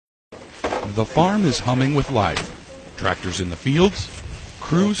The farm is humming with life. Tractors in the fields,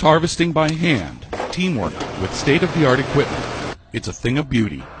 crews harvesting by hand, teamwork with state-of-the-art equipment. It's a thing of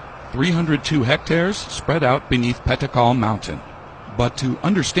beauty. 302 hectares spread out beneath Petakal Mountain. But to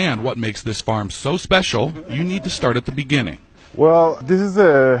understand what makes this farm so special, you need to start at the beginning. Well, this is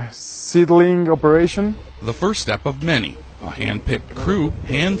a seedling operation. The first step of many, a hand-picked crew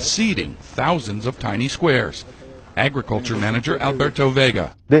hand-seeding thousands of tiny squares. Agriculture manager Alberto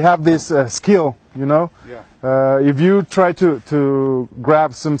Vega. They have this skill, you know. If you try to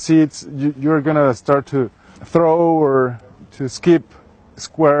grab some seeds, you're going to start to throw or to skip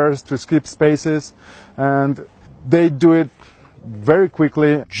squares, to skip spaces, and they do it very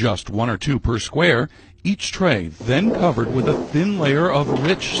quickly. Just 1 or 2 per square, each tray then covered with a thin layer of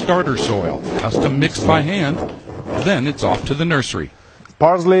rich starter soil, custom mixed by hand. Then it's off to the nursery.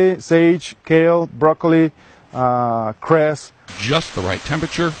 Parsley, sage, kale, broccoli, cress. Just the right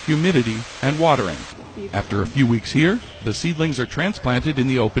temperature, humidity, and watering. After a few weeks here, the seedlings are transplanted in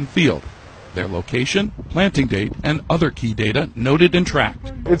the open field. Their location, planting date, and other key data noted and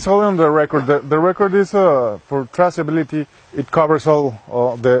tracked. It's all on the record. The record is for traceability. It covers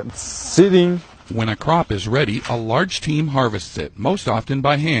all the seeding. When a crop is ready, a large team harvests it, most often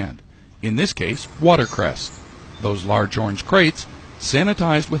by hand. In this case, watercress. Those large orange crates,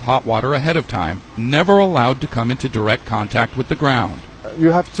 sanitized with hot water ahead of time, never allowed to come into direct contact with the ground.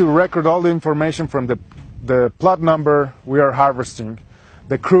 You have to record all the information from the plot number we are harvesting,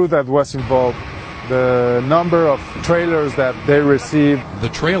 the crew that was involved, the number of trailers that they received. The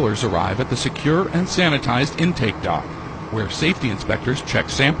trailers arrive at the secure and sanitized intake dock, where safety inspectors check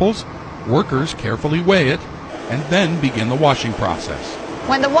samples, workers carefully weigh it, and then begin the washing process.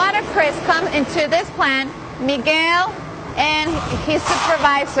 When the watercress comes into this plant, Miguel and his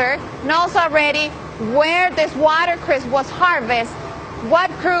supervisor knows already where this watercress was harvested, what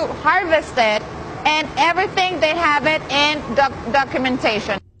crew harvested, and everything. They have it in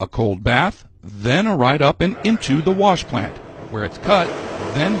documentation. A cold bath, then a ride up and into the wash plant, where it's cut,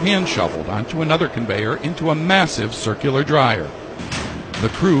 then hand shoveled onto another conveyor into a massive circular dryer. The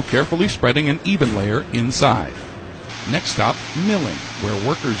crew carefully spreading an even layer inside. Next stop, milling, where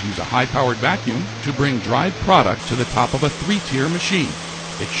workers use a high-powered vacuum to bring dried product to the top of a 3-tier machine.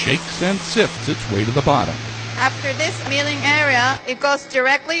 It shakes and sifts its way to the bottom. After this milling area, it goes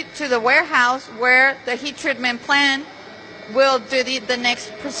directly to the warehouse where the heat treatment plant will do the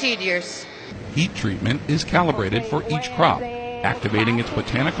next procedures. Heat treatment is calibrated for each crop, activating its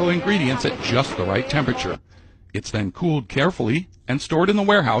botanical ingredients at just the right temperature. It's then cooled carefully and stored in the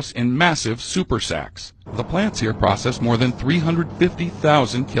warehouse in massive super sacks. The plants here process more than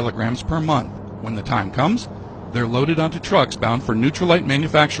 350,000 kilograms per month. When the time comes, they're loaded onto trucks bound for Nutrilite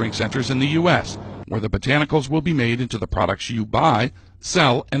manufacturing centers in the U.S., where the botanicals will be made into the products you buy,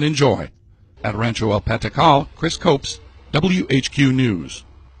 sell, and enjoy. At Rancho El Petakal, Chris Copes, WHQ News.